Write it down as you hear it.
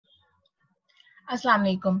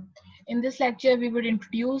Assalamu alaikum. In this lecture, we will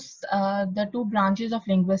introduce the two branches of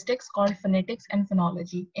linguistics called phonetics and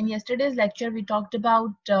phonology. In yesterday's lecture, we talked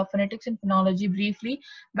about phonetics and phonology briefly,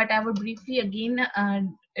 but I would briefly again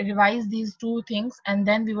revise these two things, and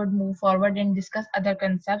then we would move forward and discuss other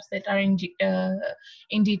concepts that are in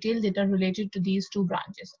detail that are related to these two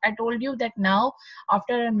branches. I told you that now,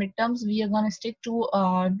 after our midterms, we are going to stick to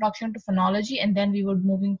introduction to phonology, and then we would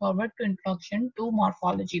moving forward to introduction to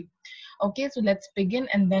morphology. Okay, so let's begin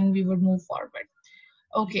and then we would move forward.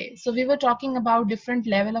 Okay, so we were talking about different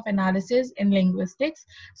level of analysis in linguistics.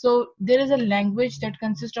 So there is a language that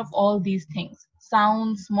consists of all these things: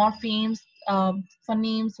 sounds, morphemes,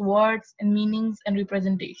 phonemes, words, and meanings and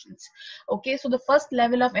representations. Okay, so the first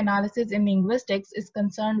level of analysis in linguistics is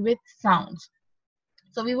concerned with sounds.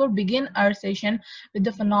 So we would begin our session with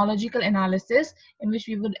the phonological analysis, in which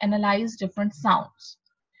we would analyze different sounds.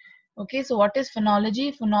 Okay, so what is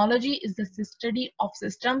phonology? Phonology is the study of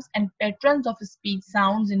systems and patterns of speech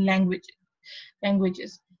sounds in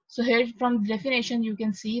languages. So here from the definition, you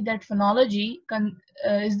can see that phonology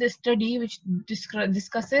is the study which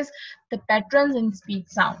discusses the patterns in speech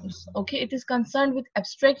sounds. Okay, it is concerned with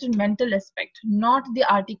abstract and mental aspect, not the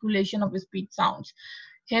articulation of speech sounds.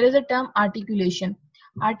 Here is a term articulation.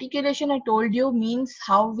 Articulation, I told you, means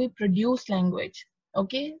how we produce language.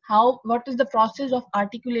 Okay, what is the process of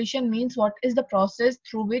articulation means what is the process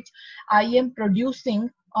through which I am producing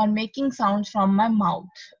or making sounds from my mouth.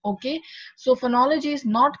 Okay, so phonology is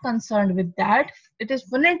not concerned with that. It is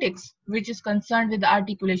phonetics which is concerned with the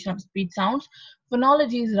articulation of speech sounds.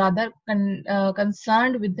 Phonology is rather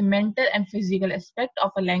concerned with the mental and physical aspect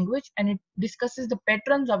of a language, and it discusses the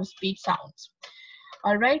patterns of speech sounds.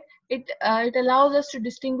 All right, it allows us to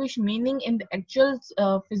distinguish meaning in the actual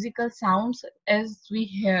physical sounds as we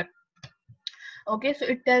hear. Okay, so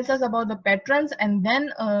it tells us about the patterns, and then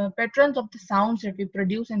patterns of the sounds that we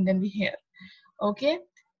produce and then we hear. Okay,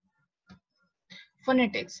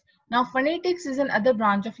 phonetics. Now, phonetics is another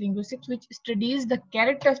branch of linguistics which studies the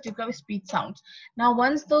characteristics of speech sounds. Now,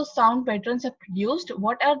 once those sound patterns are produced,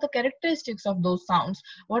 what are the characteristics of those sounds?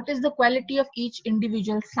 What is the quality of each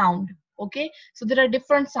individual sound? Okay, so there are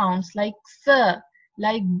different sounds like s,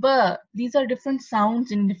 like b. These are different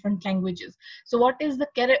sounds in different languages. So what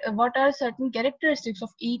are certain characteristics of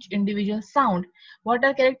each individual sound? What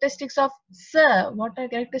are characteristics of s? What are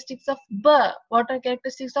characteristics of b? What are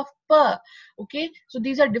characteristics of p? Okay, so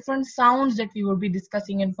these are different sounds that we will be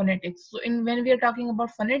discussing in phonetics. So when we are talking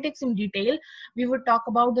about phonetics in detail, we would talk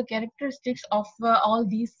about the characteristics of all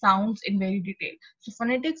these sounds in very detail. So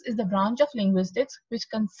phonetics is the branch of linguistics which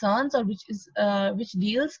concerns or which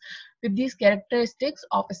deals with these characteristics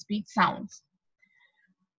of speech sounds.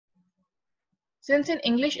 Since in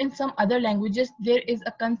English and some other languages, there is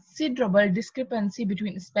a considerable discrepancy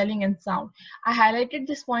between spelling and sound. I highlighted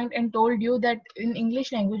this point and told you that in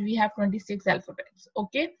English language, we have 26 alphabets,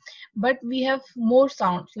 okay? But we have more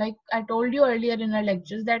sounds. Like I told you earlier in our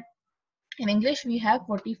lectures that in English, we have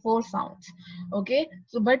 44 sounds, okay?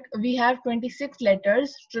 So, but we have 26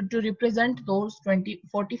 letters to represent those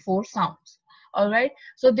 44 sounds. All right,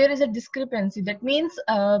 so there is a discrepancy. That means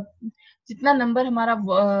जितना number हमारा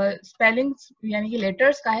spellings यानी कि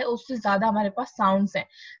letters का है उससे ज्यादा हमारे पास sounds हैं.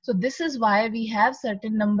 So this is why we have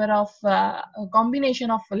certain number of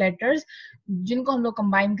combination of letters जिनको हम लोग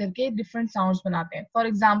कंबाइन करके डिफरेंट साउंड्स बनाते हैं. फॉर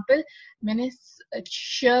एग्जांपल मैंने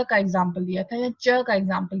श का एग्जांपल दिया था या च का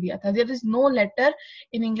एग्जांपल दिया था. There is no letter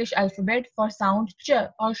in English alphabet for sound च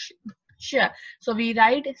और sh. So we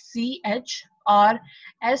write ch or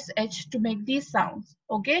sh to make these sounds.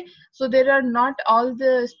 Okay, so there are not all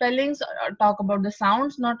the spellings talk about the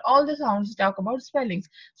sounds, not all the sounds talk about spellings.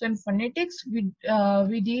 So in phonetics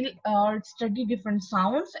we deal or study different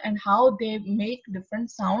sounds and how they make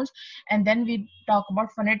different sounds, and then we talk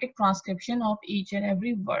about phonetic transcription of each and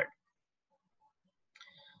every word.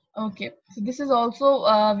 Okay, so this is also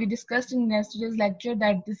we discussed in yesterday's lecture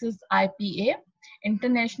that this is IPA,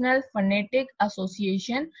 International Phonetic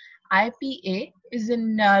Association. IPA is a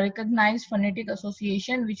recognized phonetic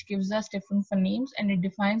association which gives us different phonemes and it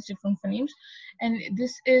defines different phonemes. And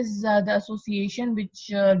this is the association which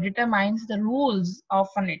determines the rules of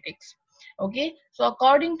phonetics. Okay, so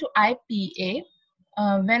according to IPA,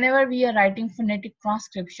 whenever we are writing phonetic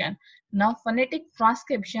transcription, now phonetic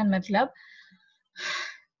transcription matlab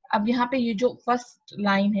अब यहाँ पे ये जो first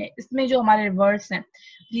line है इसमें जो हमारे words हैं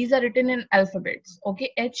these are written in alphabets. Okay,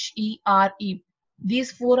 HERE.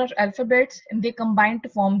 These four are alphabets and they combine to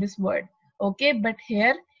form this word. Okay, but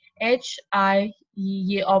here HI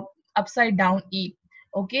ये upside down E.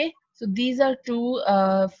 Okay, so these are two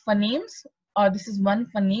phonemes, or this is one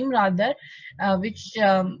phoneme rather, which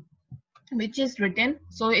which is written.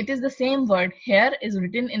 So it is the same word here is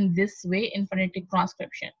written in this way in phonetic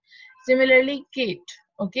transcription. Similarly, Kate.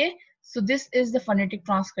 Okay, so this is the phonetic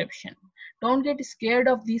transcription. Don't get scared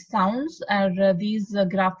of these sounds or these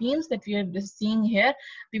graphemes that we are seeing here.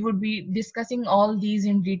 We would be discussing all these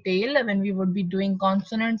in detail when we would be doing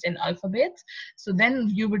consonants and alphabets. So then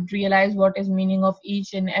you would realize what is meaning of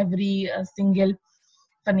each and every single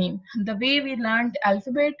phoneme. The way we learned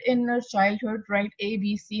alphabet in our childhood, right? A,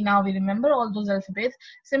 B, C. Now we remember all those alphabets.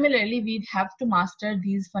 Similarly, we'd have to master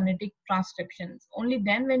these phonetic transcriptions. Only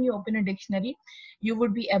then, when you open a dictionary, you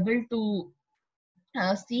would be able to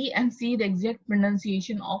see the exact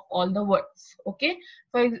pronunciation of all the words. Okay,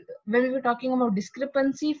 when we were talking about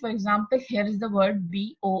discrepancy, for example, here is the word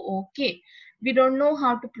book. We don't know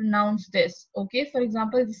how to pronounce this. Okay, for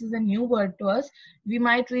example, this is a new word to us. We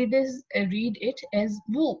might read it as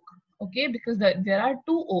book. Okay, because there are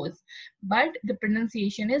two o's, but the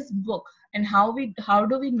pronunciation is book. And how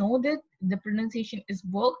do we know that the pronunciation is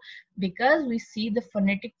book? Because we see the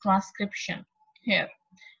phonetic transcription here.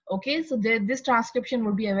 Okay, so this transcription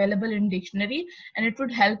would be available in dictionary, and it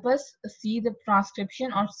would help us see the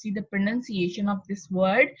transcription or see the pronunciation of this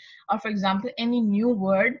word, or for example any new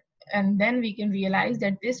word, and then we can realize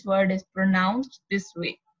that this word is pronounced this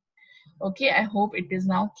way. Okay, I hope it is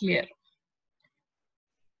now clear.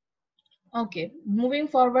 Okay, moving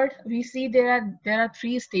forward, we see there are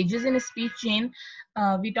three stages in a speech chain.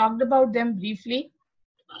 We talked about them briefly.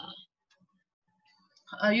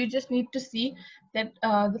 You just need to see that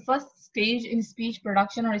the first stage in speech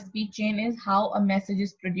production or speech chain is how a message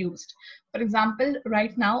is produced. For example,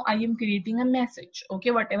 right now I am creating a message.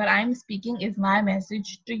 Okay, whatever I am speaking is my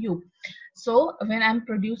message to you. So when I'm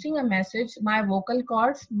producing a message, my vocal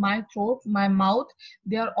cords, my throat, my mouth,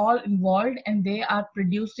 they are all involved and they are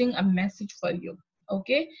producing a message for you.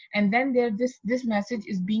 Okay, and then this message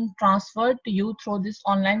is being transferred to you through this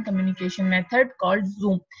online communication method called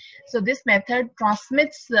Zoom. So this method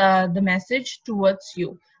transmits the message towards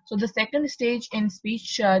you. So the second stage in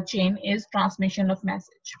speech chain is transmission of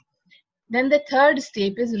message. Then the third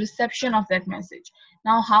step is reception of that message.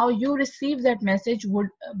 Now how you receive that message would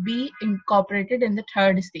be incorporated in the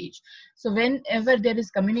third stage. So whenever there is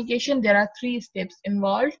communication, there are three steps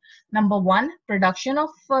involved. Number one, production of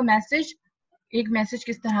a message. एक message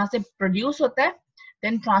किस तरह से produce होता है,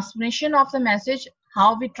 then transmission of the message,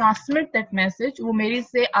 how we transmit that message, वो मेरी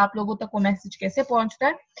से आप लोगों तक वो मैसेज कैसे पहुंचता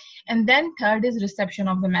है, and then third is reception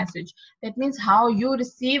of the message. That means how you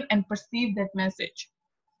receive and perceive that message.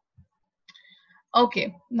 Okay,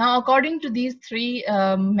 now according to these three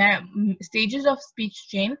stages of speech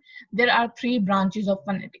chain, there are three branches of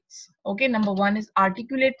phonetics. Okay, number one is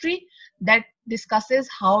articulatory, that discusses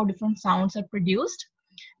how different sounds are produced.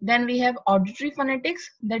 Then we have auditory phonetics,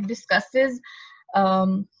 that discusses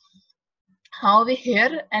how we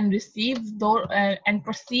hear and receive those and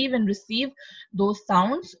perceive and receive those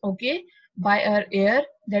sounds, okay, by our ear.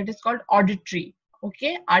 That is called auditory.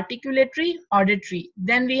 Okay, articulatory, auditory.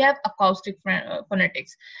 Then we have acoustic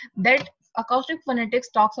phonetics. That acoustic phonetics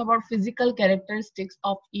talks about physical characteristics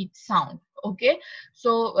of each sound. Okay,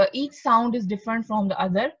 so each sound is different from the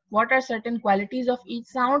other. What are certain qualities of each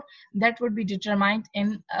sound? That would be determined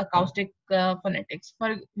in acoustic phonetics.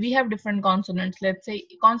 For we have different consonants. Let's say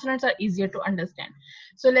consonants are easier to understand.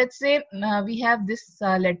 So let's say we have this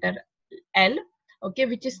letter L. Okay,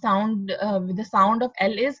 which is sound with the sound of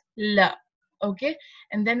L is L. Okay,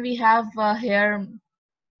 and then we have here,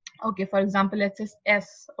 okay, for example, let's say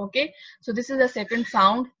S. Okay, so this is the second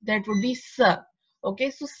sound, that would be S.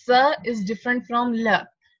 Okay, so S is different from L.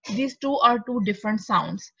 These two are two different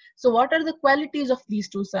sounds. So what are the qualities of these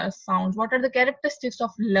two sounds? What are the characteristics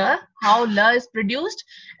of L, how L is produced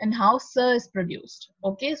and how S is produced?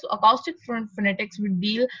 Okay, so acoustic phonetics will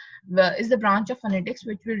deal is the branch of phonetics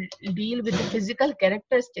which will deal with the physical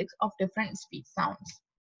characteristics of different speech sounds.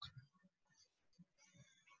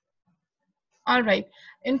 All right,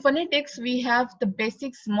 in phonetics, we have the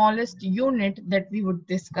basic smallest unit that we would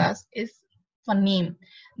discuss is phoneme.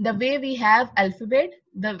 The way we have alphabet,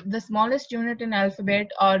 the smallest unit in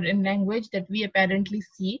alphabet or in language that we apparently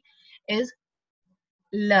see is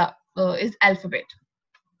is alphabet.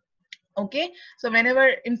 Okay, so whenever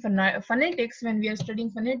in phonetics, when we are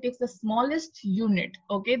studying phonetics, the smallest unit,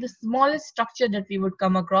 okay, the smallest structure that we would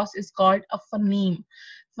come across is called a phoneme.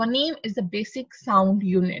 Phoneme is the basic sound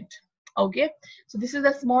unit. Okay, so this is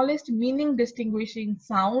the smallest meaning distinguishing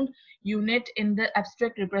sound unit in the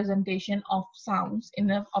abstract representation of sounds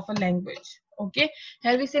in of a language. Okay,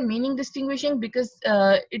 here we say meaning distinguishing because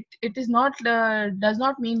it is not does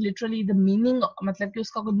not mean literally the meaning, मतलब कि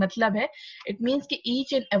उसका कोई मतलब है. It means कि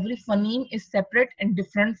each and every phoneme is separate and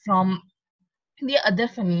different from the other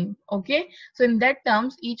phoneme. Okay, so in that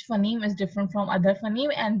terms each phoneme is different from other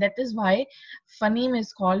phoneme, and that is why phoneme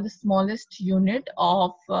is called the smallest unit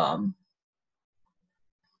of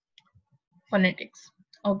phonetics.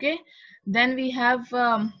 Okay, then we have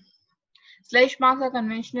slash marks are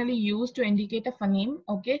conventionally used to indicate a phoneme.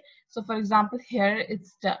 Okay, so for example here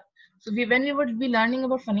it's the, so we when we would be learning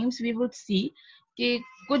about phonemes we would see कि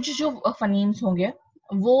कुछ जो phonemes होंगे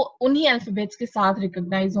वो उन्हीं alphabets के साथ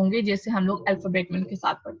recognise होंगे जैसे हम लोग अल्फाबेट में उनके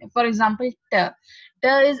साथ पढ़ते हैं. फॉर एग्जांपल ट, ट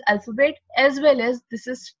is alphabet as well as this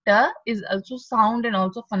is t is also sound and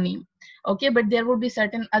also phoneme. Okay, but there would be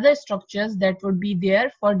certain other structures that would be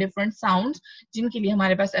there for different sounds जिनके लिए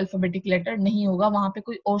हमारे पास alphabetic letter नहीं होगा, वहां पे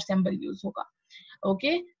कोई और symbol use होगा.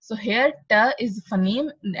 Okay, so here t is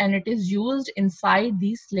phoneme and it is used inside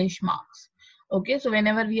these slash marks. Okay, so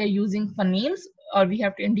whenever we are using phonemes or we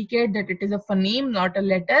have to indicate that it is a phoneme not a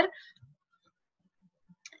letter,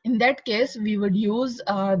 in that case we would use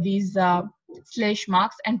these slash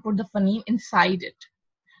marks and put the phoneme inside it.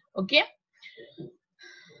 Okay,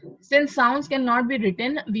 since sounds cannot be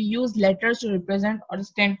written, we use letters to represent or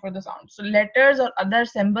stand for the sound. So letters or other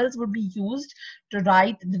symbols would be used to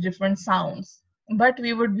write the different sounds. But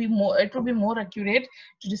we would be more, it would be more accurate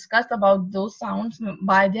to discuss about those sounds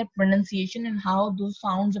by their pronunciation and how those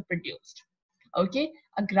sounds are produced. Okay,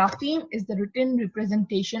 a grapheme is the written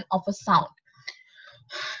representation of a sound.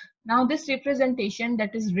 Now this representation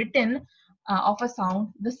that is written of a sound,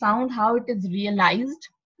 the sound, how it is realized.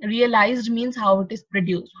 Realized means how it is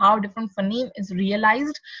produced, how different phoneme is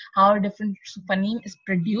realized, how different phoneme is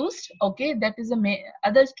produced. Okay, that is a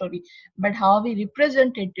other story. But how we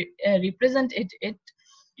represent it,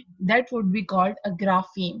 that would be called a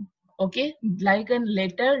grapheme. Okay, like a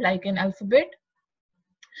letter, like an alphabet,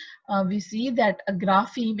 we see that a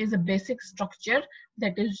grapheme is a basic structure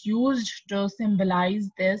that is used to symbolize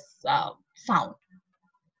this sound.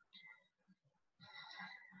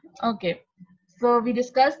 Okay, so we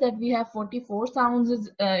discussed that we have 44 sounds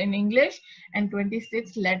in English and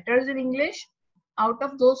 26 letters in English. Out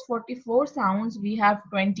of those 44 sounds, we have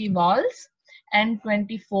 20 vowels and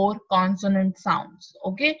 24 consonant sounds.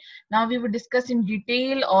 Okay, now we will discuss in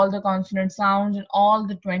detail all the consonant sounds and all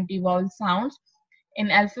the 20 vowel sounds. In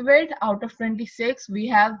alphabet, out of 26, we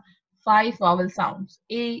have 5 vowel sounds,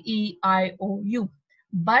 A, E, I, O, U.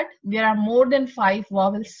 But there are more than 5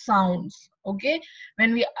 vowel sounds. Okay,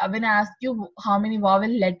 when I ask you how many vowel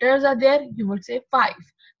letters are there, you would say 5.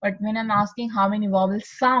 But when I'm asking how many vowel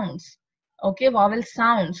sounds, okay, vowel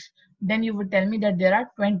sounds, then you would tell me that there are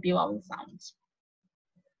 20 vowel sounds.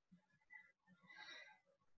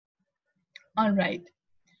 All right.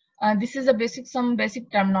 This is some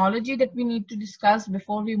basic terminology that we need to discuss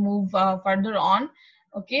before we move further on.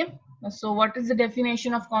 Okay, so what is the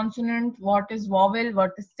definition of consonant, what is vowel,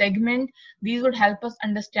 what is segment? These would help us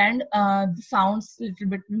understand the sounds a little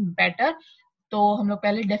bit better. तो हम लोग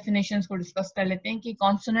पहले definitions को discuss कर लेते हैं कि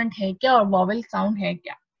consonant है क्या और vowel sound है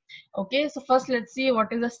क्या. Okay, so first let's see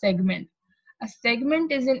what is a segment. A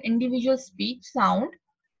segment is an individual speech sound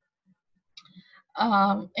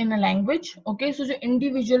in a language. Okay, so जो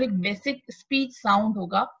individually basic speech sound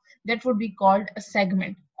होगा, that would be called a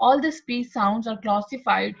segment. All the speech sounds are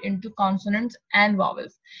classified into consonants and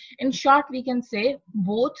vowels. In short, we can say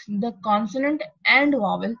both the consonant and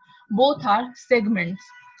vowel, both are segments.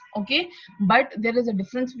 Okay, but there is a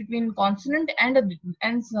difference between consonant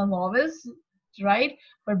and some vowels, right?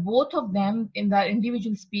 But both of them in the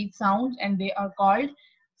individual speech sounds and they are called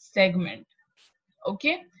segment.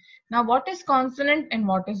 Okay, now what is consonant and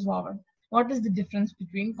what is vowel? What is the difference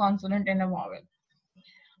between consonant and a vowel?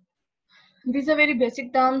 These are very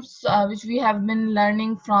basic terms which we have been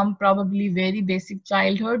learning from probably very basic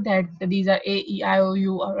childhood, that these are A, E, I, O,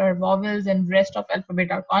 U are vowels and rest of alphabet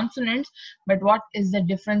are consonants. But what is the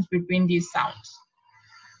difference between these sounds?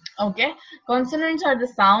 Okay, consonants are the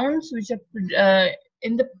sounds which are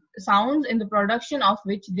in the production of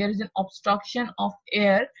which there is an obstruction of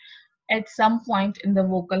air at some point in the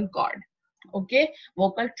vocal cord. Okay,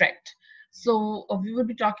 vocal tract. So we will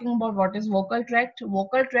be talking about what is vocal tract.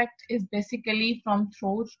 Vocal tract is basically from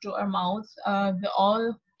throat to our mouth,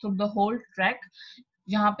 all through the whole tract,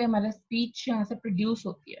 जहाँ पे हमारा speech यहाँ से produce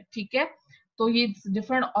होती है. ठीक है, तो ये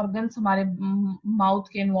different organs हमारे mouth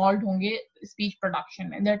के involved होंगे speech production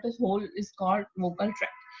में. That is whole is called vocal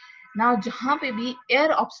tract. ना जहाँ पे भी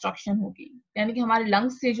एयर ऑब्स्ट्रक्शन होगी, यानी कि हमारे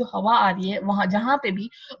लंग्स से जो हवा आ रही है वहां जहाँ पे भी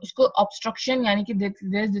उसको ऑब्स्ट्रक्शन यानी कि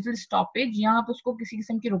लिटिल स्टॉपेज, यहाँ पे उसको किसी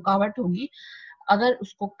किस्म की रुकावट होगी अगर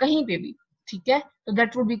उसको कहीं पे भी, ठीक है, तो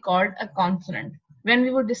that would be called a consonant. When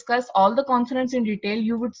we would discuss all the consonants in detail,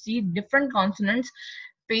 you would see different consonants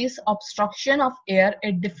face obstruction of air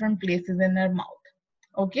at different places in our mouth.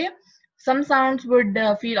 Okay, some sounds would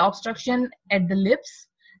feel obstruction at the lips.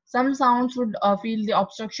 Some sounds would feel the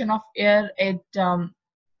obstruction of air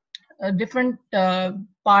at different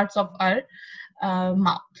parts of our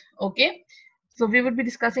mouth. Okay, so we would be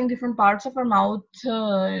discussing different parts of our mouth.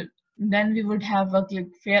 Then we would have a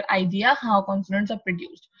fair idea how consonants are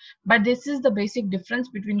produced. But this is the basic difference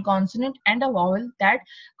between consonant and a vowel, that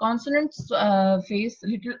consonants face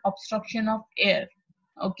little obstruction of air.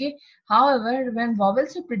 Okay, however, when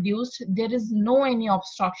vowels are produced, there is no any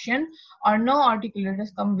obstruction or no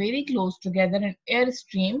articulators come very close together, and air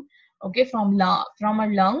stream, okay, from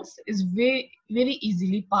our lungs is very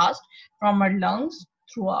easily passed from our lungs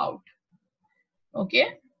throughout.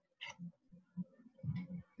 Okay,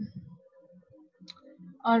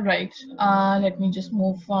 all right, let me just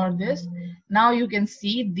move for this. Now you can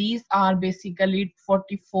see these are basically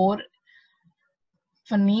 44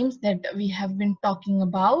 phonemes that we have been talking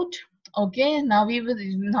about. Okay, now we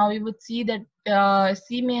would see that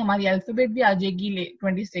C में हमारी alphabet भी आ जाएगी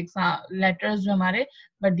 26 letters जो हमारे,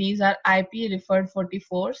 but these are IP referred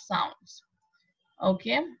 44 sounds.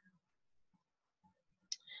 Okay,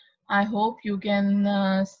 I hope you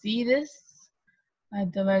can see this.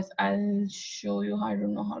 Otherwise, I'll show you. I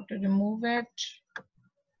don't know how to remove it.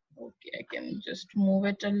 Okay, I can just move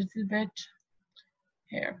it a little bit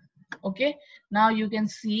here. Okay, now you can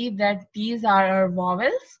see that these are our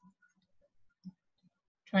vowels,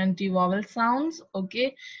 20 vowel sounds.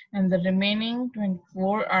 Okay, and the remaining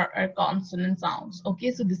 24 are our consonant sounds.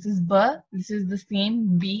 Okay, so this is B, this is the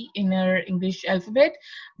same B in our English alphabet.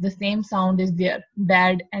 The same sound is there,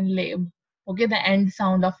 bad and lab. Okay, the end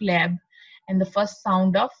sound of lab and the first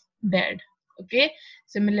sound of bed. Okay,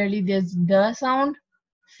 similarly there's the sound,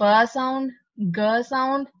 f sound, g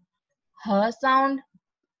sound, h sound.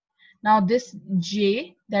 Now this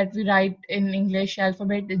J that we write in English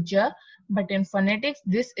alphabet is J, but in phonetics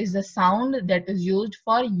this is the sound that is used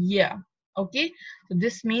for yeah. Okay, so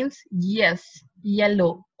this means yes,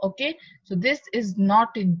 yellow. Okay, so this is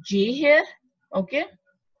not a J here. Okay,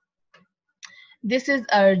 this is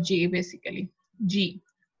our J basically, G.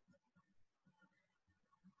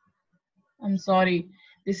 I'm sorry.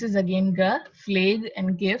 This is again G, flag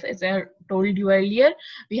and give. As I told you earlier,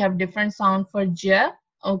 we have different sound for J.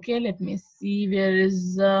 Okay, let me see where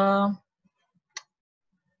is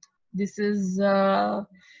this is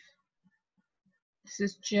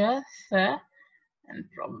J, Th, and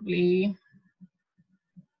probably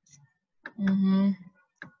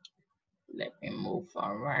let me move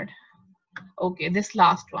forward. Okay, this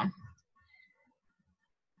last one.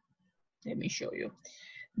 Let me show you.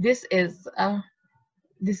 This is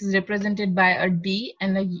represented by a D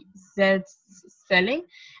and a Z spelling,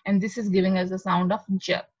 and this is giving us the sound of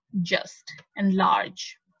J, just and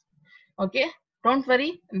large. Okay, don't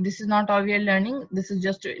worry, this is not all we are learning. This is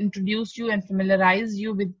just to introduce you and familiarize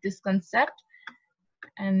you with this concept,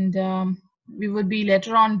 and we would be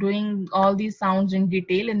later on doing all these sounds in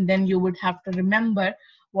detail, and then you would have to remember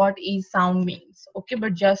what each sound means. Okay,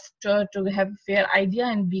 but just to have a fair idea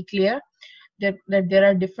and be clear that there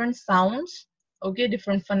are different sounds, okay,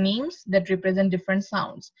 different phonemes that represent different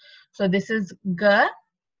sounds. So this is G,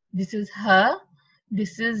 this is H,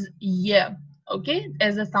 this is Y, okay,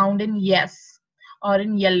 as a sound in yes or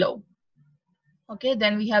in yellow. Okay,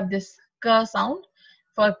 then we have this K sound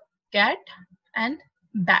for cat and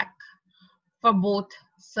back for both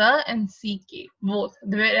S and CK, both.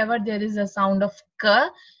 Wherever there is a sound of K,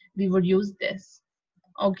 we would use this.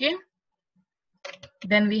 Okay,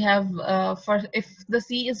 then we have for if the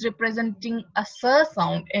C is representing a S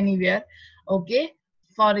sound anywhere. Okay,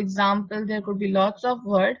 for example, there could be lots of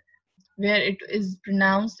words where it is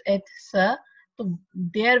pronounced at S, so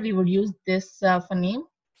there we would use this phoneme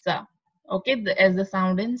S. Okay, as the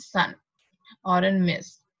sound in sun or in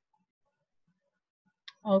miss.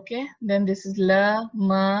 Okay, then this is L,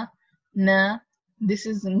 M, N. This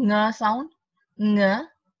is Ng sound, Ng.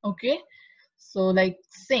 Okay, so like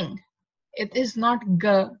sing. It is not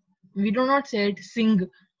G. We do not say it sing.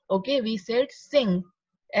 Okay, we say it sing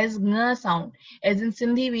as Ng sound. As in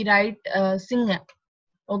Sindhi, we write sing.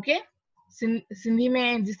 Okay, Sindhi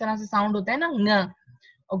में जिस तरह से sound होता है ना Ng.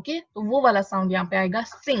 Okay, तो वो वाला sound यहाँ पे आएगा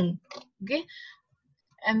sing. Okay,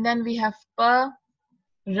 and then we have P,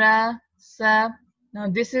 Ra, Sa. Now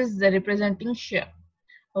this is the representing sh.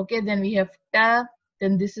 Okay, then we have ta,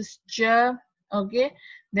 then this is cha. Okay,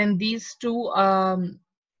 then these two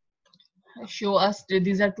show us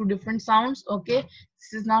these are two different sounds. Okay,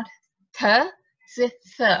 this is not th, this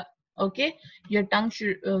is th. Okay, your tongue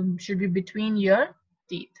should be between your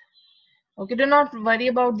teeth. Okay, do not worry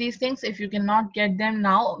about these things. If you cannot get them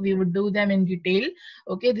now, we would do them in detail.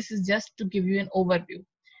 Okay, this is just to give you an overview.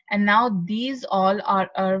 And now these all are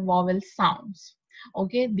our vowel sounds.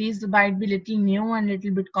 Okay, these might be little new and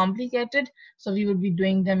little bit complicated, so we will be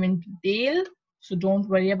doing them in detail. So don't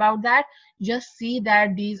worry about that. Just see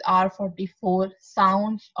that these are 44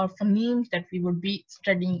 sounds or phonemes that we would be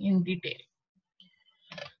studying in detail.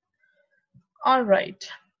 All right,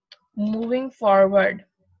 moving forward.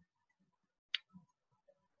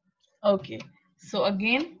 Okay, so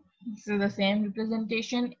again, this is the same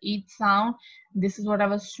representation, each sound. This is what I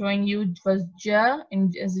was showing you. It was J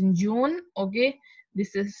in, as in June. Okay,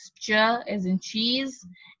 this is Ch as in cheese,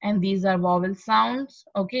 and these are vowel sounds.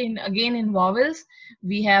 Okay, and again in vowels,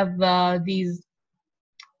 we have these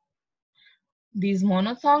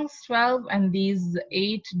monothongs 12 and these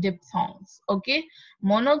 8 diphthongs. Okay,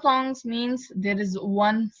 monothongs means there is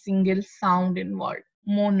one single sound involved,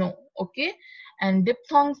 mono. Okay, and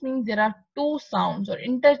diphthongs means there are two sounds or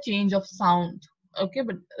interchange of sound. Okay,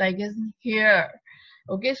 but like as here.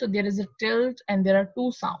 Okay, so there is a tilt and there are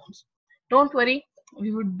two sounds. Don't worry,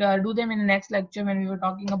 we would do them in the next lecture when we were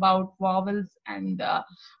talking about vowels and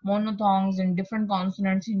monothongs and different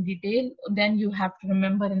consonants in detail. Then you have to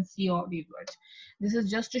remember and see all these words. This is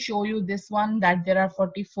just to show you this one, that there are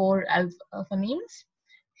 44 phonemes.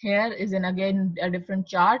 Here is an again a different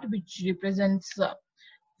chart which represents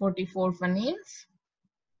 44 phonemes.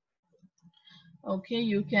 Okay,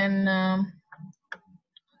 you can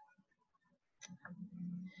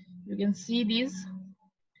see these.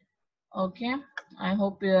 Okay, I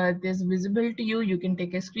hope it is visible to you. You can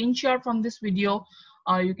take a screenshot from this video,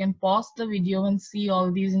 or you can pause the video and see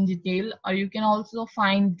all these in detail, or you can also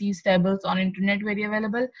find these tables on internet very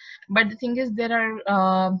available. But the thing is, there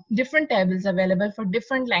are different tables available for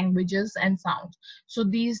different languages and sounds, so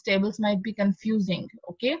these tables might be confusing.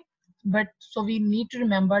 Okay, but so we need to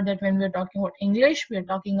remember that when we're talking about English, we're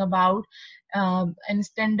talking about in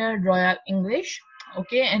standard Royal English.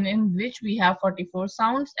 Okay, and in which we have 44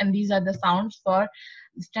 sounds, and these are the sounds for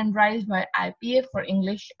standardized by IPA for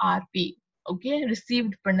English RP. Okay,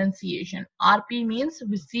 received pronunciation. RP means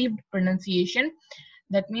received pronunciation.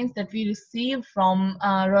 That means that we receive from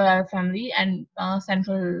royal family and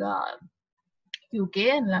central UK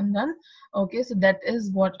and London. Okay, so that is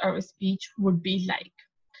what our speech would be like.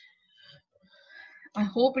 I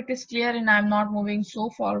hope it is clear and I'm not moving so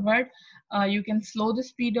forward. You can slow the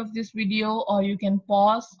speed of this video, or you can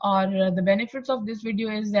pause, or the benefits of this video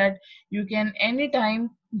is that you can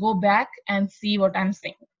anytime go back and see what I'm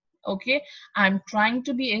saying. Okay, I'm trying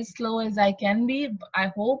to be as slow as I can be. I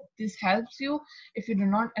hope this helps you. If you do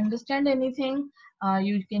not understand anything,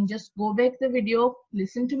 you can just go back the video,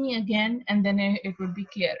 listen to me again, and then it would be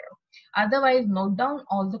clearer. Otherwise, note down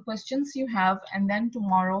all the questions you have, and then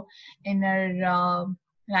tomorrow in our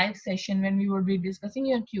live session when we will be discussing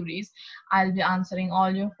your queries, I'll be answering all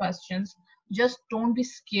your questions. Just don't be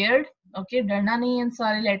scared. Okay, डरना नहीं है इन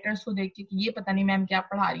सारे letters को देख के कि ये पता नहीं मैम क्या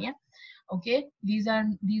पढ़ा रही हैं. Okay, these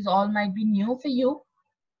all might be new for you,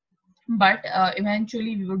 but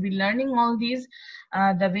eventually we would be learning all these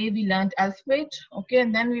the way we learned alphabet. Okay,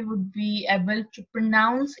 and then we would be able to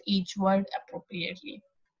pronounce each word appropriately.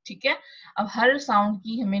 ठीक है, अब हर sound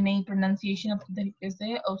की हमें नई pronunciation अपने तरीके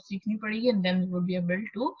से सीखनी पड़ेगी, and then we will be able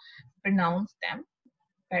to pronounce them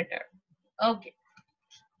better. Okay,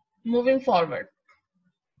 moving forward.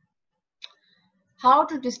 How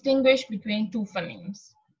to distinguish between two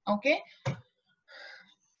phonemes? Okay,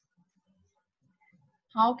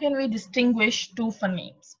 how can we distinguish two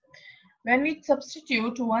phonemes? When we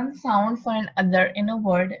substitute one sound for another in a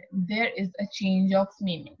word, there is a change of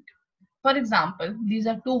meaning. For example, these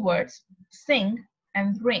are two words, sing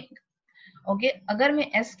and ring. Okay, अगर मैं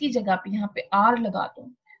s की जगह पे यहाँ पे r लगा दूं,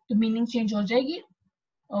 तो meaning change हो जाएगी.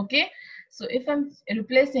 Okay, so if I'm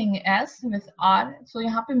replacing s with r, so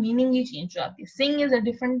यहाँ पे meaning ही change हो जाती है. Sing is a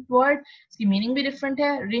different word, इसकी meaning भी different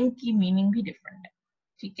है, ring की meaning भी different है.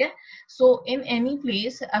 ठीक है, सो इन एनी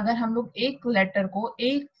प्लेस अगर हम लोग एक लेटर को,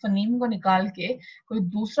 एक फनीम को निकाल के कोई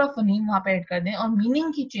दूसरा फनीम वहां पे ऐड कर दें और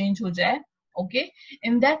मीनिंग की चेंज हो जाए, okay,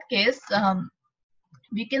 in that case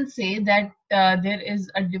we can say that there is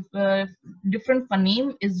a different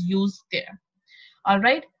phoneme is used there. All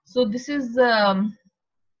right, so this is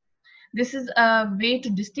a way to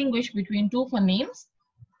distinguish between two phonemes.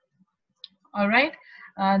 All right,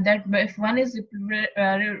 that if one is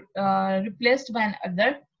replaced by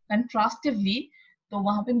another contrastively, तो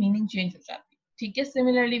वहां पे meaning change हो जाती है. ठीक है,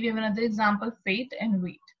 similarly we have another example, fate and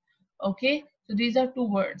wait. Okay, so these are two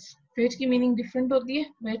words. fate की meaning different होती है,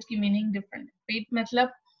 wait की meaning different. fate मतलब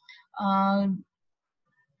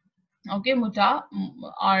ओके मोटा,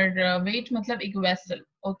 और वेट मतलब एक वेसल,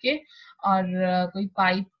 ओके, और कोई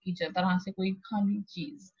पाइप की तरह से कोई खाली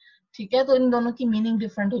चीज, ठीक है। तो इन दोनों की मीनिंग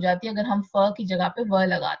डिफरेंट हो जाती है अगर हम फ की जगह पे व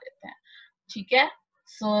लगा देते हैं, ठीक है।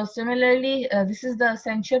 So similarly, this is the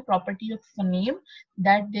essential property of phoneme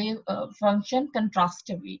that they function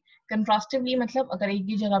contrastively. Contrastively मतलब अगर एक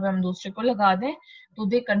ही जगह पे हम दूसरे को लगा दें तो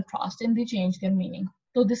they contrast and they change their meaning.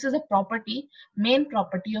 So this is a property, main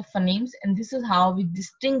property of phonemes, and this is how we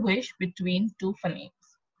distinguish between two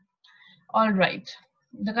phonemes. All right.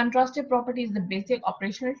 The contrastive property is the basic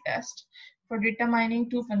operational test for determining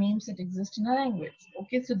two phonemes that exist in a language.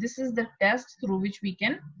 Okay, so this is the test through which we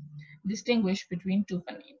can distinguish between two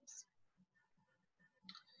phonemes.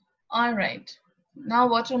 All right. Now,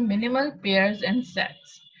 what are minimal pairs and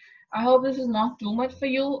sets? I hope this is not too much for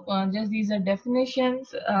you. Just these are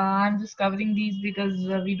definitions. I'm just covering these because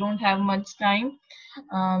we don't have much time.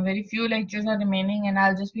 Very few lectures are remaining, and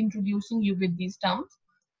I'll just be introducing you with these terms.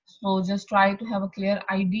 So just try to have a clear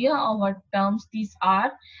idea of what terms these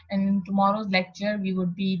are. And in tomorrow's lecture, we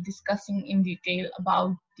would be discussing in detail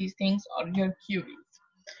about these things or your queries.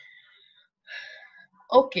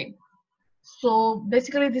 Okay. So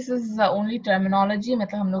basically this is the only terminology,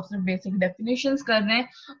 मतलब हम लोग सिर्फ basic definitions कर रहे हैं,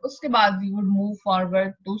 उसके बाद we would move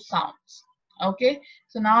forward to sounds. Okay,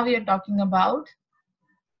 so now we are talking about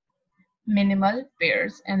minimal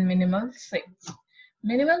pairs and minimal sets.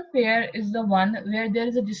 Minimal pair is the one where there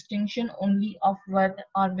is a distinction only of word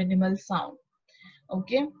or minimal sound.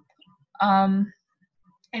 Okay,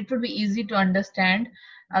 it would be easy to understand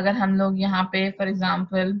अगर हम लोग यहाँ पे for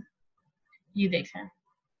example ये देखें,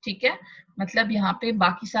 ठीक है, मतलब यहाँ पे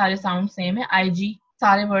बाकी सारे साउंड सेम है, आईजी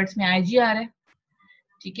सारे वर्ड्स में आईजी आ रहा है,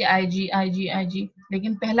 ठीक है, आईजी आईजी आईजी,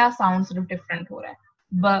 लेकिन पहला साउंड सिर्फ डिफरेंट हो रहा है,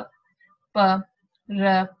 ब, प,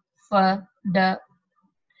 र, फ, ड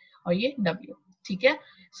और ये डब्ल्यू, ठीक है।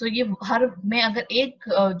 सो ये हर में अगर एक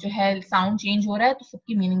जो है साउंड चेंज हो रहा है तो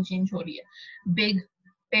सबकी मीनिंग चेंज हो रही है, बिग,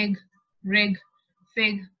 पिग, रिग,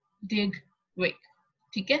 फिग, डिग, विग,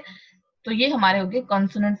 ठीक है। तो ये हमारे हो गए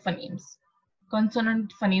कॉन्सोनेंट फनीम्स,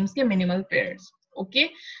 कॉन्सोनेंट फनीम्स के मिनिमल पेयर्स, ओके।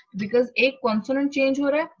 बिकॉज एक कॉन्सोनेंट चेंज हो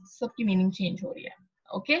रहा है, सबकी मीनिंग चेंज हो रही है,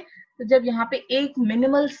 ओके। तो जब यहाँ पे एक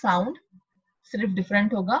मिनिमल साउंड सिर्फ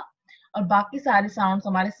डिफरेंट होगा और बाकी सारे साउंड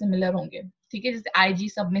हमारे सिमिलर होंगे, ठीक है, जैसे आईजी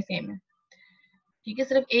सब में सेम है, ठीक है,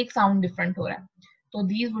 सिर्फ एक साउंड डिफरेंट हो रहा है, तो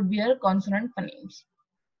these would be our consonant phonemes.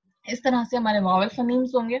 इस तरह से हमारे वॉवल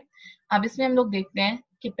फनीम्स होंगे। अब इसमें हम लोग देखते हैं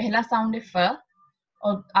कि पहला साउंड है फ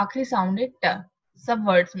और आखिरी साउंड है ट, सब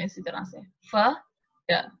वर्ड्स में इसी तरह से फ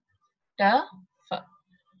ट, ट फ,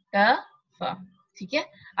 ट फ, ठीक है।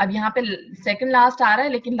 अब यहाँ पे सेकंड लास्ट आ रहा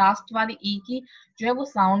है, लेकिन लास्ट वाली ई की जो है वो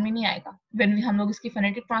साउंड में नहीं आएगा। व्हेन हम लोग इसकी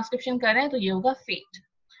फोनेटिक ट्रांसक्रिप्शन कर रहे हैं तो ये होगा फेट।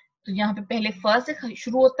 तो यहाँ पे पहले फ से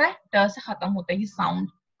शुरू होता है, ट से खत्म होता है ये साउंड,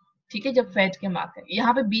 ठीक है, जब फेट की बात है।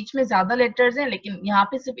 यहाँ पे बीच में ज्यादा लेटर्स हैं, लेकिन यहाँ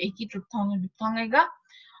पे सिर्फ एक ही ट्रिप्थोंग आएगा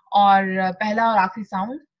और पहला और आखिरी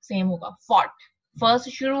साउंड सेम होगा, फॉट, फर्स्ट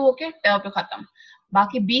शुरू होके ट पे खत्म,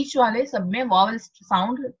 बाकी बीच वाले सब में वॉवल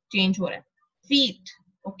साउंड चेंज हो रहा है, feet,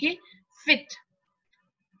 okay, fit,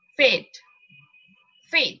 fate,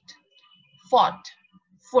 fate, fought,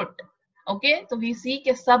 foot, okay. तो वी सी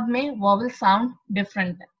के सब में वॉवल साउंड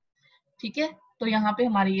डिफरेंट है, ठीक है। तो यहाँ पे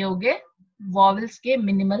हमारे ये हो गए वॉवल्स के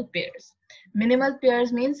minimal pairs. Minimal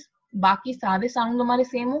pairs means बाकी सारे साउंड हमारे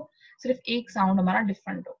सेम हो, सिर्फ एक साउंड हमारा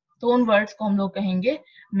डिफरेंट हो, तो उन वर्ड्स को हम लोग कहेंगे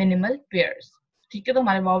मिनिमल पेयर्स, ठीक है। तो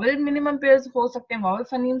हमारे वॉवल मिनिमम पेयर्स हो सकते हैं वॉवल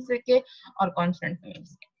फनीम्स के और कॉन्सोनेंट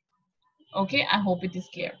फनीम्स के, okay. I hope it is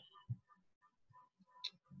clear.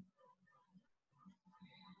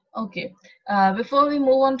 Okay, before we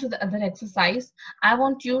move on to the other exercise, I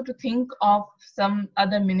want you to think of some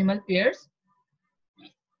other minimal pairs.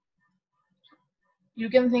 You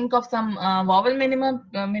can think of some vowel minimal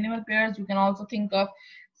pairs. You can also think of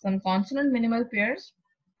some consonant minimal pairs.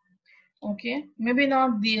 Okay, maybe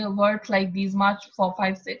not the words like these much, 4,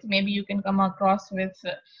 5, 6. Maybe you can come across with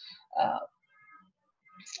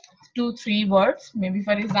 2, 3 words. Maybe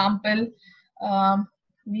for example,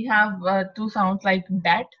 we have two sounds like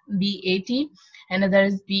bat, B-A-T, and another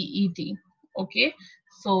is B-E-T. Okay,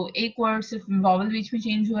 so एक word सिर्फ vowel बीच में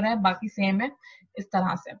change हो रहा है, बाकी same है, इस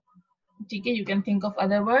तरह से, ठीक है। You can think of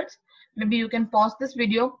other words. Maybe you can pause this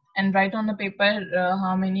video and write on the paper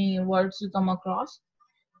how many words you come across.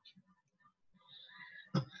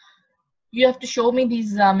 You have to show me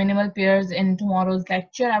these minimal pairs in tomorrow's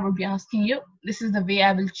lecture. I will be asking you. This is the way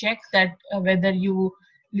I will check that whether you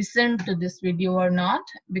listen to this video or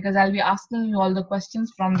not, because I'll be asking you all the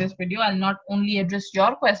questions from this video. I'll not only address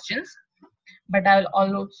your questions, but I'll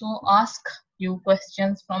also ask you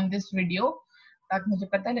questions from this video ताकि मुझे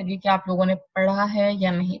पता लगे कि आप लोगों ने पढ़ा है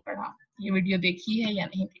या नहीं पढ़ा, ये वीडियो देखी है या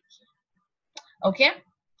नहीं देखी. Okay,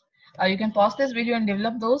 you can pause this video and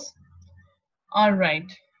develop those. All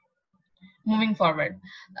right, moving forward.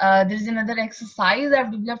 This is another exercise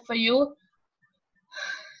I've developed for you.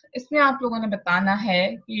 इसमें आप लोगों ने बताना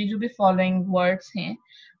है कि ये जो भी फॉलोइंग वर्ड्स हैं,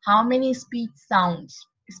 how many speech sounds.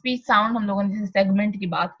 Speech sound हम लोगों ने जैसे सेगमेंट की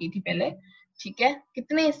बात की थी पहले, ठीक है,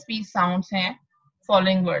 कितने स्पीच साउंड्स हैं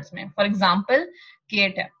फॉलोइंग वर्ड्स में. फॉर एग्जाम्पल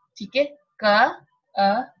केट है, ठीक है, क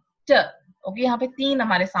अ ट. ओके, यहाँ पे 3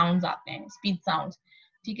 हमारे साउंड्स आते हैं, स्पीच साउंड्स.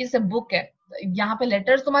 ठीक है, जैसे बुक है, यहाँ पे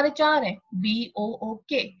लेटर्स तुम्हारे 4 हैं, बी ओ ओ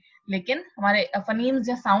के, लेकिन हमारे फनीम्स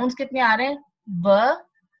या साउंड्स कितने आ रहे हैं, ब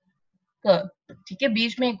क. ठीक है,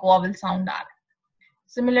 बीच में एक वॉवल साउंड आ रहा है.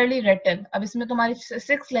 सिमिलरली रेटल, अब इसमें तुम्हारी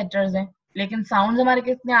 6 लेटर्स हैं, लेकिन साउंड हमारे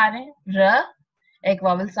कितने आ रहे हैं, र, एक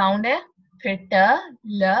वॉवल साउंड है, फिर ट,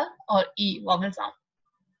 ल और ई वॉवल साउंड.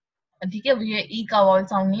 ठीक है, ये ई का वॉवल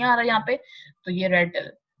साउंड नहीं आ रहा यहाँ पे, तो ये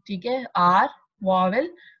रेटल. ठीक है, आर वॉवल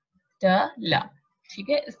ट ल. ठीक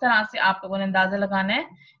है, इस तरह से आप लोगों ने अंदाजा लगाना है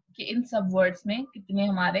कि इन सब वर्ड्स में कितने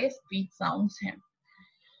हमारे स्पीच साउंड्स हैं.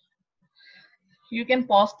 You can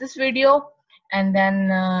pause this video and then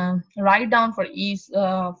write down for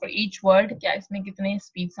each word क्या इसमें कितने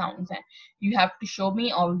speech sounds हैं. You have to show me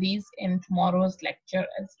all these in tomorrow's lecture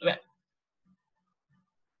as well.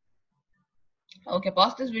 Okay,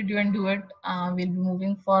 pause this video and do it. We'll be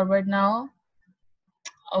moving forward now.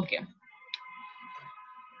 Okay.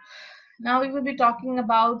 Now we will be talking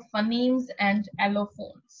about phonemes and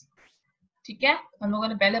allophones. ठीक है, हम लोगों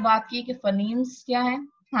ने पहले बात की कि phonemes क्या है,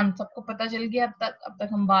 हम सबको पता चल गया अब तक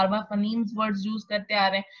हम बार बार फनीम्स वर्ड्स यूज करते आ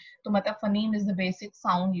रहे हैं, तो मतलब phoneme is the basic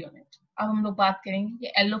sound unit. अब हम लोग बात करेंगे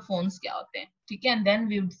कि एलोफोन्स क्या होते हैं. ठीक है, and then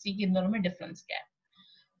we will see कि इन दोनों में डिफरेंस क्या है.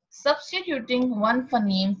 Substituting one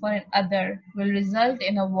phoneme for another will result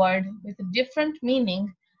in a word with a different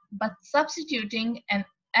meaning, but substituting an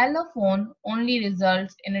allophone only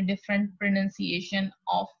results in a different pronunciation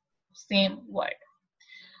of same word.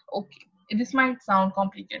 Okay, this might sound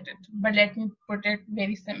complicated, but let me put it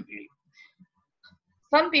very simply.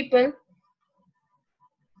 Some people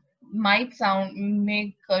might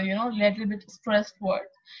make little bit stressed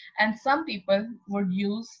words, and some people would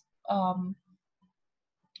use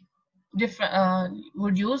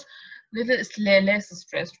little less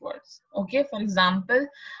stressed words. Okay, for example,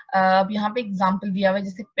 अब यहाँ पे example दिया हुआ है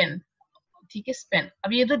जैसे pen. ठीक है, Spain.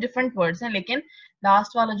 अब ये दो डिफरेंट वर्ड्स हैं, लेकिन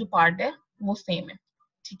लास्ट वाला जो पार्ट है वो सेम है.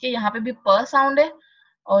 ठीक है, यहाँ पे भी प साउंड है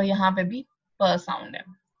और यहाँ पे भी प साउंड है.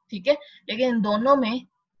 ठीक है, लेकिन इन दोनों में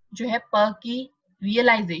जो है प की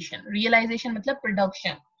रियलाइजेशन मतलब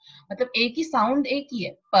प्रोडक्शन, मतलब एक ही साउंड एक ही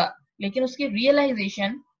है प, लेकिन उसकी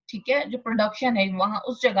रियलाइजेशन, ठीक है, जो प्रोडक्शन है वहां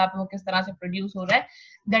उस जगह पे वो किस तरह से प्रोड्यूस हो रहा है,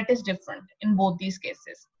 that is different in both these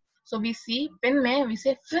cases. So we C pen में वी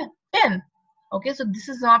से pen. Okay, so this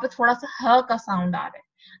is वहां पे थोड़ा सा ह का साउंड आ रहा है.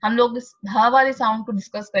 हम लोग इस ह वाले साउंड को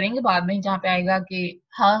डिस्कस करेंगे बाद में, जहाँ पे आएगा कि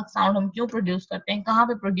ह साउंड हम क्यों प्रोड्यूस करते हैं, कहाँ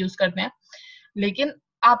पे प्रोड्यूस करते हैं. लेकिन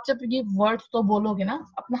आप जब ये वर्ड्स तो बोलोगे ना,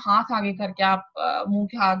 अपना हाथ आगे करके आप मुंह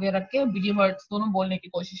के आगे रख के ये वर्ड्स दोनों बोलने की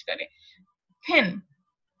कोशिश करें. पिन,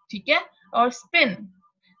 ठीक है, और स्पिन.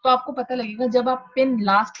 तो आपको पता लगेगा जब आप पिन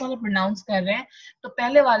लास्ट वाला प्रोनाउंस कर रहे हैं तो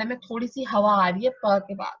पहले वाले में थोड़ी सी हवा आ रही है प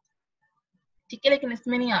के बाद. ठीक है, लेकिन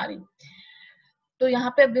इसमें नहीं आ रही. तो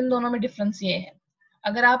यहाँ पे अब इन दोनों में डिफरेंस ये है,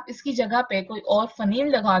 अगर आप इसकी जगह पे कोई और फनीम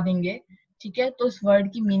लगा देंगे, ठीक है, तो इस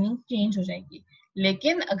वर्ड की मीनिंग चेंज हो जाएगी.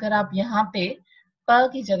 लेकिन अगर आप यहाँ पे प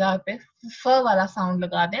की जगह पे फ वाला साउंड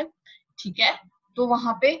लगा दें, ठीक है, तो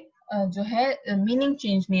वहां पे जो है मीनिंग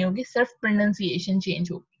चेंज नहीं होगी, सिर्फ प्रोनाउंसिएशन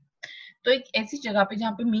चेंज होगी. तो एक ऐसी जगह पे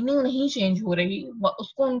जहाँ पे मीनिंग नहीं चेंज हो रही,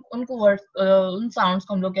 उसको उनको वर्ड उन साउंड्स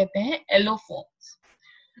को हम लोग कहते हैं एलोफोन्स.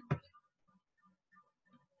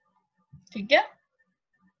 ठीक है,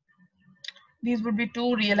 these would be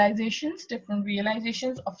two realizations, different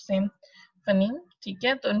realizations of same phoneme. ठीक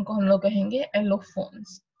है, तो इनको हम लोग कहेंगे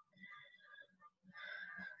allophones.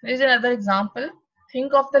 There is another example.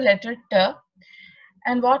 Think of the letter T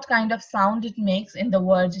and what kind of sound it makes in the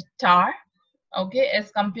word tar, okay,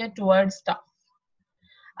 as compared to word stuff.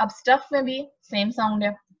 अब stuff में भी same sound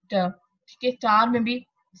है T, ठीक है, tar में भी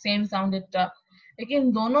same sound है T,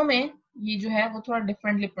 लेकिन दोनों में ये जो है वो थोड़ा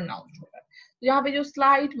differently pronounced हो रहा है. तो यहाँ पे जो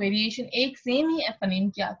स्लाइट वेरिएशन एक सेम ही एफोनीम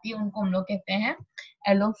की आती है उनको हम लोग कहते हैं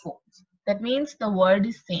allophones. That means the word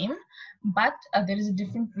is same but there is a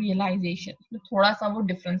different realisation, थोड़ा सा वो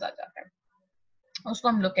डिफरेंस आ जाता है, उसको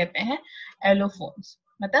हम लोग कहते हैं एलोफोन्स.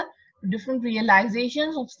 मतलब different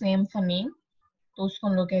realisation of same phoneme, तो उसको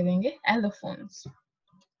हम लोग कह देंगे एलोफोन्स.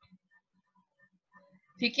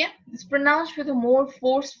 ठीक है, it's pronounced with a more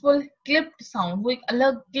forceful clipped sound, वो एक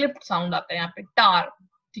अलग क्लिप्ड साउंड आता है यहाँ पे टार,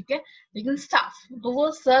 ठीक है। लेकिन स्टाफ तो वो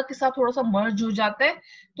स के साथ थोड़ा सा मर्ज हो जाता है,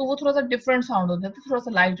 तो वो थोड़ा सा डिफरेंट साउंड होता है, तो थोड़ा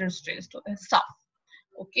सा लाइटर स्ट्रेस्ड होता है स्टाफ।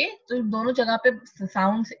 ओके, तो इन दोनों जगह पे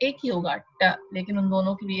साउंड एक ही होगा ट, लेकिन उन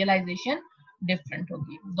दोनों की रियलाइजेशन डिफरेंट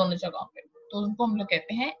होगी दोनों जगहों पे, तो उनको हम लोग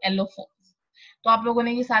कहते हैं एलोफोन्स। तो आप लोगों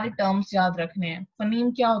ने ये सारे टर्म्स याद रखने हैं।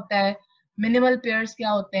 फनीम क्या होता है, मिनिमल पेयर्स क्या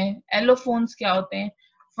होते हैं, एलोफोन्स क्या होते हैं,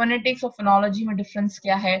 फोनेटिक्स और फोनोलॉजी में डिफरेंस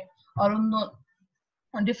क्या है, और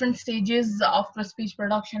उन different stages of speech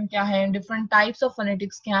production क्या है, डिफरेंट टाइप्स ऑफ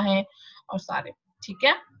फोनेटिक्स क्या है, और सारे, ठीक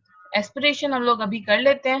है। एस्पिरेशन हम लोग अभी कर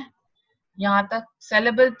लेते हैं यहाँ तक,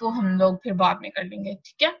 सेलेबल तो हम लोग फिर बाद में कर लेंगे,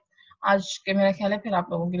 ठीक है। आज के मेरा ख्याल है फिर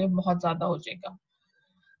आप लोगों के लिए बहुत ज्यादा हो जाएगा।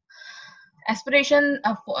 एस्पिरेशन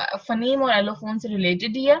फनीम और एलोफोन से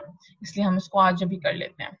रिलेटेड ही है, इसलिए हम इसको आज अभी कर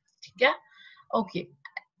लेते हैं, ठीक है। Okay,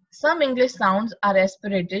 some English sounds are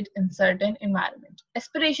aspirated in certain environment.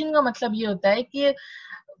 Aspiration का मतलब ये होता है कि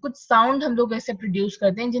कुछ साउंड हम लोग ऐसे प्रोड्यूस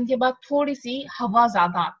करते हैं जिनके बाद थोड़ी सी हवा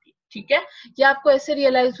ज्यादा आती है, ठीक है। ये आपको ऐसे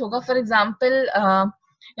रियलाइज होगा, फॉर एग्जाम्पल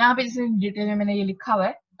यहाँ पे जैसे डिटेल में मैंने ये लिखा हुआ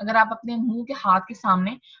है, अगर आप अपने मुंह के हाथ के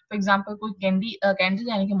सामने फॉर एग्जाम्पल कोई कैंडल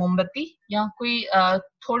यानी कि मोमबत्ती या कोई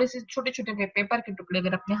थोड़े से छोटे छोटे पेपर के टुकड़े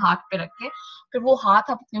अगर अपने हाथ पे रखें, फिर वो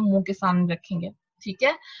हाथ आप अपने मुंह के सामने रखेंगे, ठीक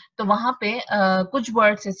है, तो वहां पे कुछ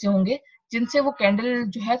वर्ड्स ऐसे होंगे जिनसे वो कैंडल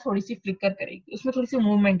जो है थोड़ी सी फ्लिकर करेगी, उसमें थोड़ी सी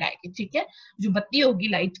मूवमेंट आएगी, ठीक है। जो बत्ती होगी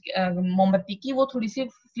लाइट मोमबत्ती की, वो थोड़ी सी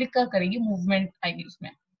फ्लिकर करेगी, मूवमेंट आएगी उसमें,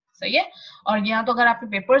 सही है। और यहाँ तो अगर आपने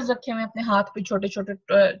पेपर्स रखे हुए अपने हाथ पे छोटे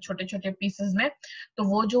छोटे पीसेस में, तो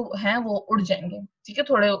वो जो है वो उड़ जाएंगे, ठीक है,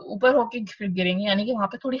 थोड़े ऊपर होके फिर गिरेंगे, यानी कि वहां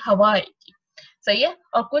पे थोड़ी हवा आएगी, सही है।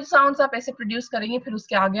 और कुछ साउंड्स आप ऐसे प्रोड्यूस करेंगे, फिर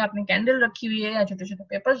उसके आगे आपने कैंडल रखी हुई है या छोटे छोटे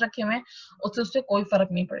पेपर्स रखे हुए हैं, उससे कोई फर्क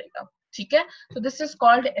नहीं पड़ेगा, ठीक है। तो this is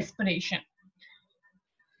called aspiration.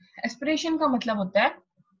 Aspiration का मतलब होता है,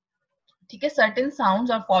 ठीक है, certain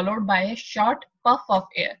sounds are followed by a short puff of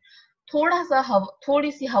air,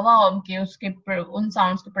 थोड़ी सी हवा उनके उन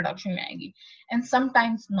साउंड्स के प्रोडक्शन में आएगी, एंड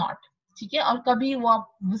समटाइम्स नॉट, ठीक है। और कभी वो आप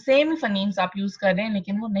सेम फनीम्स आप यूज कर रहे हैं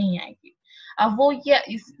लेकिन वो नहीं आएगी। अब वो ये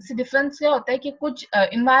इससे डिफरेंस क्या होता है कि कुछ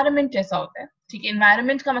इन्वायरमेंट ऐसा होता है, ठीक है।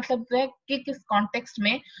 इन्वायरमेंट का मतलब है कि किस कॉन्टेक्स्ट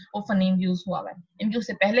में वो फनीम यूज हुआ है, इनके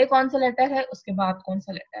उससे पहले कौन सा लेटर है, उसके बाद कौन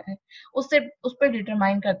सा लेटर है, उससे उस पर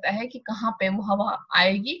डिटरमाइन करता है कि कहाँ पे वो हवा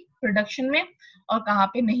आएगी प्रोडक्शन में और कहाँ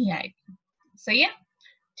पे नहीं आएगी, सही है,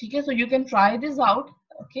 ठीक है। So you can try this out.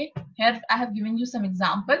 Okay, here I have given you some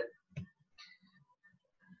example,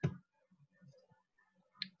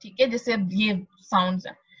 ठीक है। जैसे अब ये साउंड्स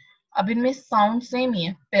है, अब इनमें साउंड सेम ही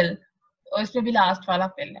है, पिल, और इसमें भी लास्ट वाला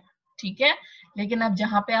पिल है, ठीक है। लेकिन अब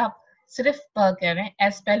जहाँ पे आप सिर्फ प कह रहे हैं,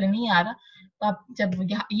 एस पहले नहीं आ रहा, तो आप जब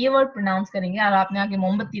ये वर्ड प्रोनाउंस करेंगे और आपने आगे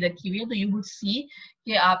मोमबत्ती रखी हुई है, तो यू वुड सी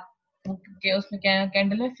कि आप के उसमें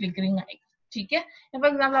कैंडल में फ्लिकरिंग आएगी, ठीक है। फॉर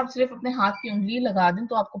एग्जाम्पल आप सिर्फ अपने हाथ की उंगली लगा दें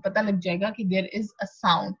तो आपको पता लग जाएगा कि देयर इज अ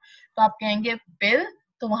साउंड, तो आप कहेंगे पिल,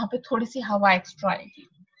 तो वहां पे थोड़ी सी हवा एक्स्ट्रा आएगी,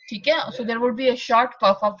 ठीक है। So there would be a short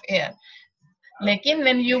puff of air. लेकिन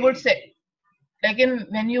लेकिन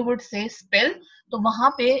when you would say spell, तो वहां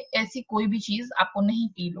पे ऐसी कोई भी चीज आपको नहीं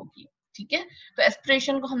फील होगी, ठीक है। तो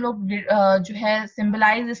एस्पिरेशन को हम लोग जो है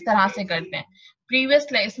सिंबलाइज इस तरह से करते हैं। प्रीवियस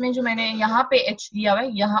इसमें जो मैंने यहाँ पे एच दिया हुआ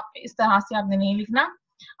है, यहाँ इस तरह से आपने नहीं लिखना,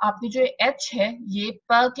 आपने जो एच है ये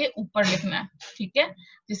प के ऊपर लिखना है, ठीक है,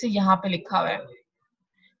 जैसे यहाँ पे लिखा हुआ है,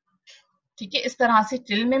 ठीक है। इस तरह से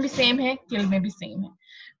टिल में भी सेम है, किल में भी सेम है।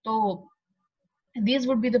 तो these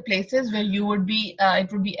would be the places where you would be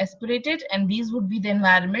it would be aspirated, and these would be the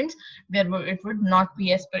environments where it would not be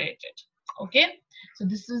aspirated. Okay, so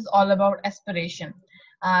this is all about aspiration.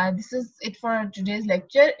 This is it for today's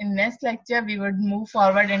lecture. In next lecture we would move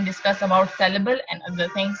forward and discuss about syllable and other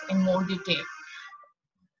things in more detail.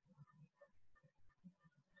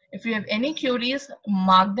 If you have any queries,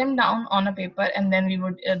 mark them down on a paper, and then we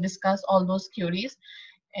would discuss all those queries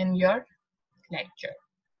in your lecture.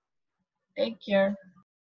 Take care.